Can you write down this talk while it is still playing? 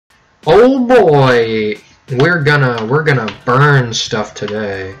Oh boy! We're gonna burn stuff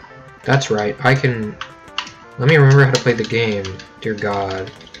today. That's right, I can... Let me remember how to play the game. Dear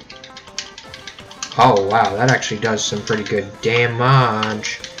God. Oh wow, that actually does some pretty good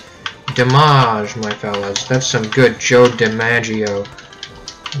damage. Damage, my fellas. That's some good Joe DiMaggio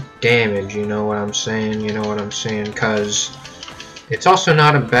damage, you know what I'm saying? You know what I'm saying? Cause it's also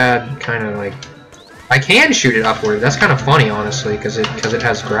not a bad kind of like... I can shoot it upward. That's kind of funny, honestly, cause it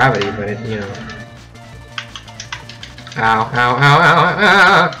has gravity, but it, you know... Ow, ow, ow, ow,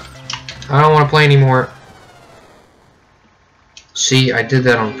 ow! I don't want to play anymore. See, I did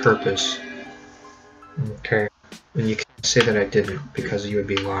that on purpose. Okay. And you can't say that I didn't, because you would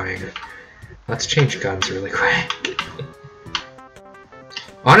be lying. Let's change guns really quick.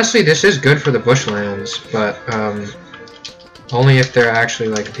 Honestly, this is good for the bushlands, but, only if they're actually,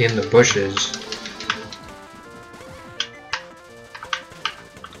 like, in the bushes.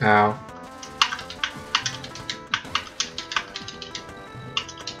 Ow.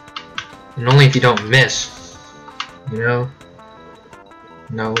 And only if you don't miss. You know?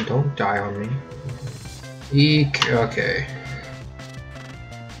 No, don't die on me. Eek. Okay.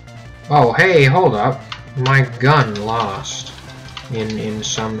 Oh, hey, hold up. My gun lost in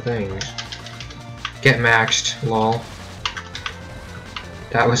some things. Get maxed, lol.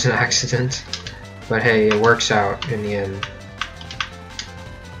 That was an accident. But hey, it works out in the end.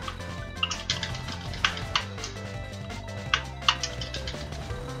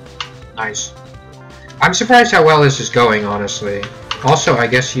 Nice. I'm surprised how well this is going, honestly. Also, I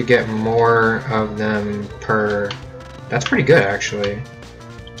guess you get more of them per... That's pretty good, actually.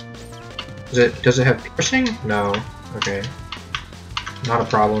 Does it have piercing? No. Okay. Not a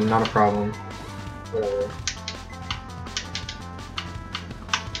problem, not a problem. Whatever.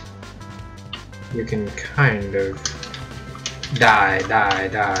 You can kind of... Die.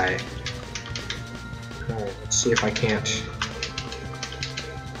 Alright, let's see if I can't...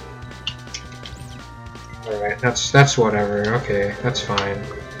 Alright, that's whatever. Okay, that's fine.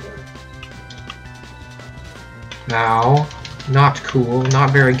 Now, not cool, not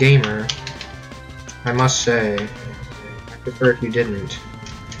very gamer. I must say. I prefer if you didn't.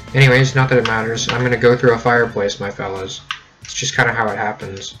 Anyways, not that it matters. I'm gonna go through a fireplace, my fellas. It's just kind of how it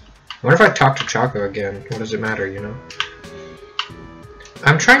happens. I wonder if I talk to Choco again. What does it matter, you know?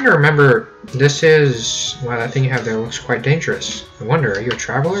 I'm trying to remember. This is... Wow, that thing you have there looks quite dangerous. I wonder, are you a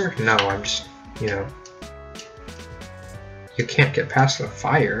traveler? No, I'm just... You know... You can't get past the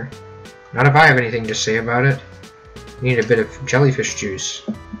fire. Not if I have anything to say about it. You need a bit of jellyfish juice.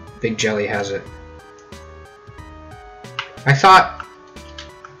 Big Jelly has it. I thought...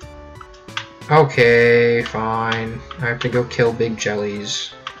 Okay, fine. I have to go kill Big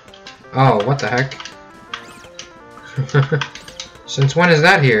Jellies. Oh, what the heck? Since when is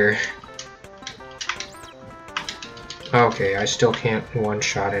that here? Okay, I still can't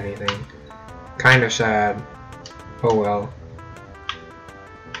one-shot anything. Kind of sad. Oh well.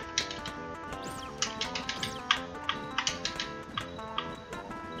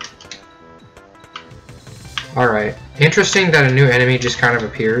 Alright. Interesting that a new enemy just kind of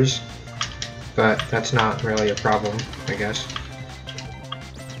appears, but that's not really a problem, I guess.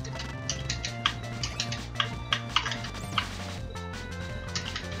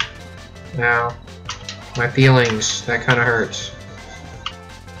 Now, my feelings, that kind of hurts.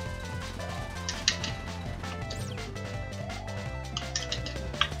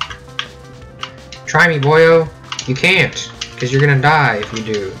 Try me, boyo. You can't, because you're gonna die if you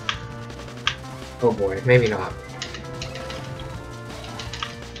do. Oh boy, maybe not.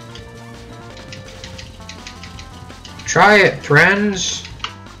 Try it, friends!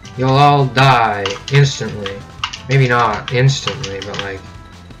 You'll all die instantly. Maybe not instantly, but like,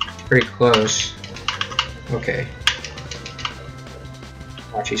 pretty close. Okay.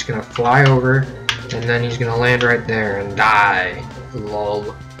 Watch, he's gonna fly over, and then he's gonna land right there and die.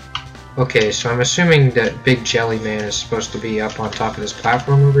 Lol. Okay, so I'm assuming that Big Jelly Man is supposed to be up on top of this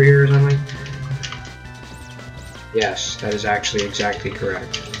platform over here or something? Yes, that is actually exactly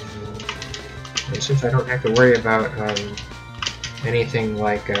correct. And since I don't have to worry about anything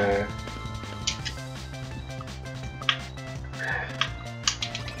like it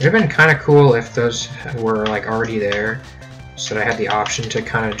would have been kind of cool if those were like already there, so that I had the option to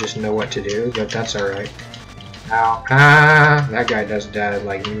kind of just know what to do, but that's alright. Ow. Ah! That guy does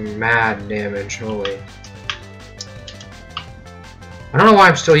like mad damage, holy. I don't know why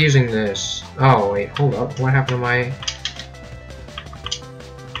I'm still using this. Oh, wait, hold up. What happened to my...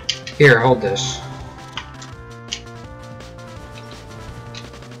 Here, hold this.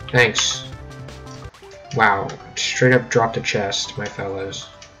 Thanks. Wow, straight up dropped a chest, my fellows.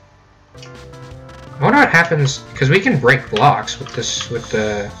 I wonder what happens, because we can break blocks with this, with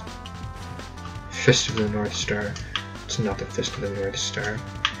the Fist of the North Star. It's not the Fist of the North Star.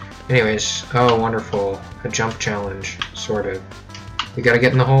 Anyways, oh wonderful, a jump challenge, sort of. We gotta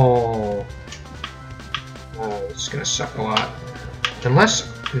get in the hole. Oh, it's gonna suck a lot. Unless,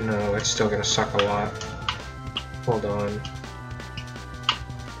 no, it's still gonna suck a lot. Hold on.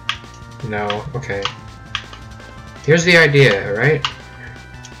 No, okay. Here's the idea, right?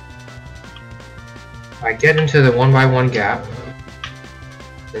 I get into the 1x1 gap,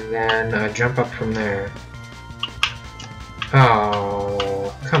 and then jump up from there.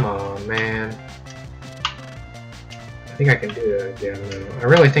 Oh, come on, man. I think I can do it again, though. I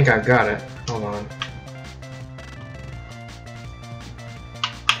really think I've got it. Hold on.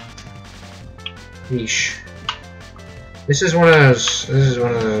 Yeesh. This is one of those,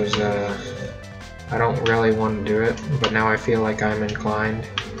 I don't really want to do it, but now I feel like I'm inclined.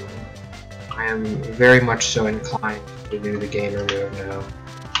 I am very much so inclined to do the gamer move now.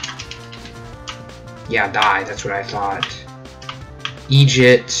 Yeah, die, that's what I thought.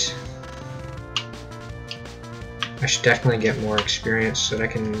 Egypt. I should definitely get more experience so that I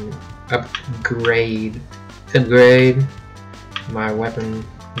can upgrade my weapon,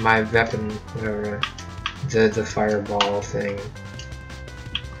 whatever, the fireball thing.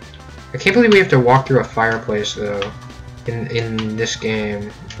 I can't believe we have to walk through a fireplace though, in this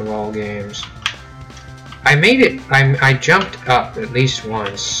game of all games. I made it. I jumped up at least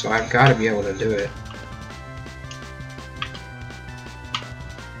once, so I've got to be able to do it.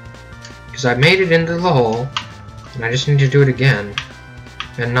 Because I made it into the hole, and I just need to do it again,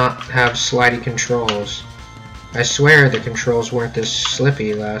 and not have slidey controls. I swear the controls weren't this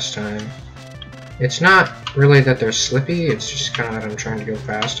slippy last time. It's not really that they're slippy, it's just kind of that I'm trying to go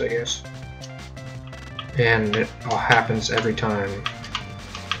fast, I guess. And it all happens every time.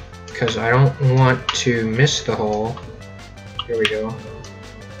 Because I don't want to miss the hole. Here we go.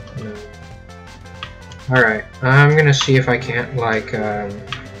 No. Alright, I'm gonna see if I can't, like,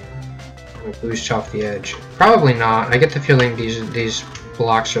 boost off the edge. Probably not. I get the feeling these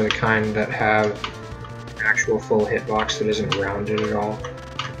blocks are the kind that have an actual full hitbox that isn't rounded at all.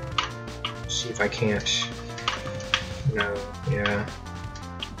 See if I can't. No, yeah.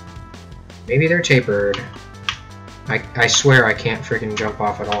 Maybe they're tapered. I swear I can't freaking jump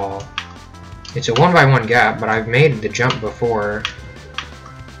off at all. It's a 1x1 gap, but I've made the jump before.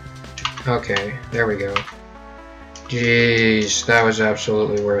 Okay, there we go. Jeez, that was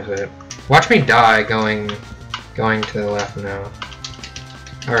absolutely worth it. Watch me die going to the left now.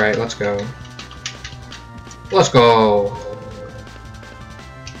 Alright, let's go. Let's go!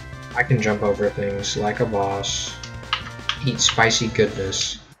 I can jump over things like a boss. Eat spicy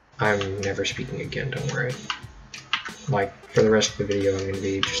goodness. I'm never speaking again, don't worry. Like, for the rest of the video I'm gonna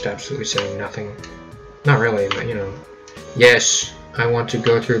be just absolutely saying nothing. Not really, but you know. Yes, I want to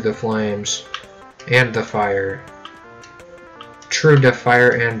go through the flames. And the fire. True to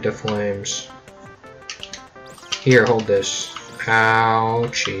fire and to flames. Here, hold this. Ow,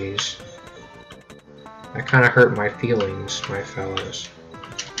 jeez. That kinda hurt my feelings, my fellows.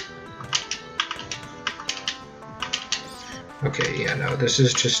 Okay, yeah, no, this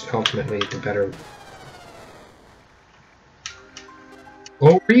is just ultimately the better...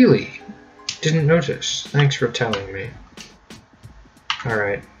 Oh, really? Didn't notice. Thanks for telling me.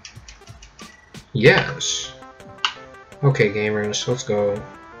 Alright. Yes. Okay, gamers, let's go.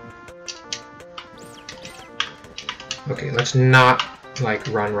 Okay, let's not, like,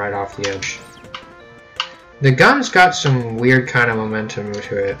 run right off the edge. The gun's got some weird kind of momentum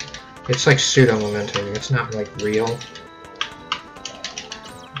to it. It's like pseudo-momentum. It's not, like, real.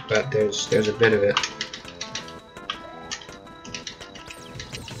 But there's a bit of it.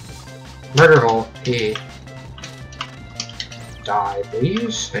 Murder hole. E. Die,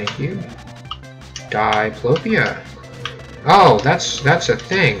 please. Thank you. Diplopia. Oh, that's a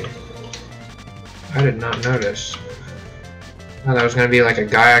thing. I did not notice. Oh, that was gonna be like a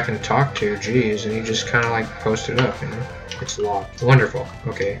guy I can talk to. Jeez, and he just kind of like posted up. You know, it's locked. Wonderful.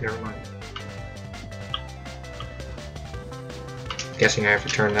 Okay, never mind. Guessing I have to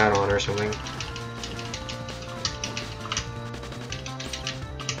turn that on or something.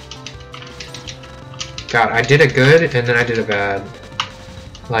 God, I did a good and then I did a bad.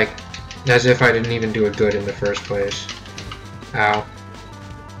 Like, as if I didn't even do a good in the first place. Ow.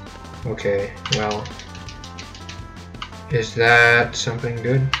 Okay, well. Is that something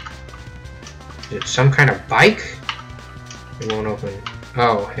good? Is it some kind of bike? It won't open.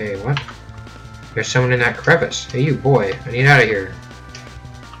 Oh, hey, what? There's someone in that crevice. Hey, you boy, I need out of here.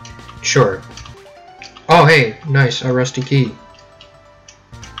 Sure. Oh, hey, nice, a rusty key.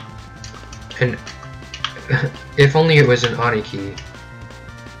 an... if only it was an Aniki.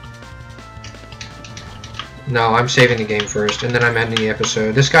 No, I'm saving the game first, and then I'm ending the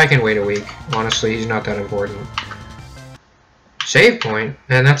episode. This guy can wait a week. Honestly, he's not that important. Save point?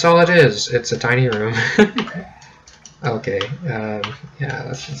 And that's all it is. It's a tiny room. Okay, yeah,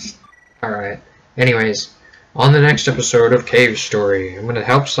 that's just... Alright. Anyways, on the next episode of Cave Story, I'm gonna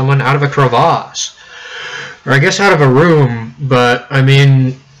help someone out of a crevasse. Or I guess out of a room, but, I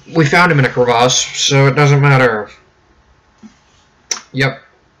mean, we found him in a crevasse, so it doesn't matter. Yep.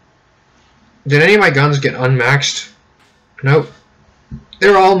 Did any of my guns get unmaxed? Nope.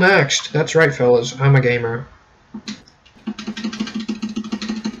 They're all maxed. That's right, fellas. I'm a gamer.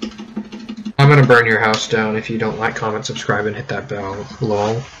 I'm gonna burn your house down. If you don't like, comment, subscribe, and hit that bell.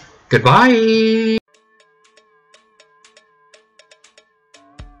 Lol. Goodbye!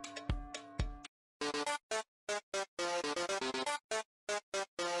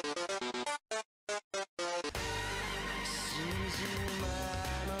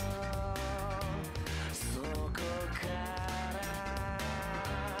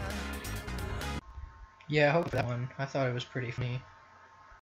 Yeah, I hope that one. I thought it was pretty funny.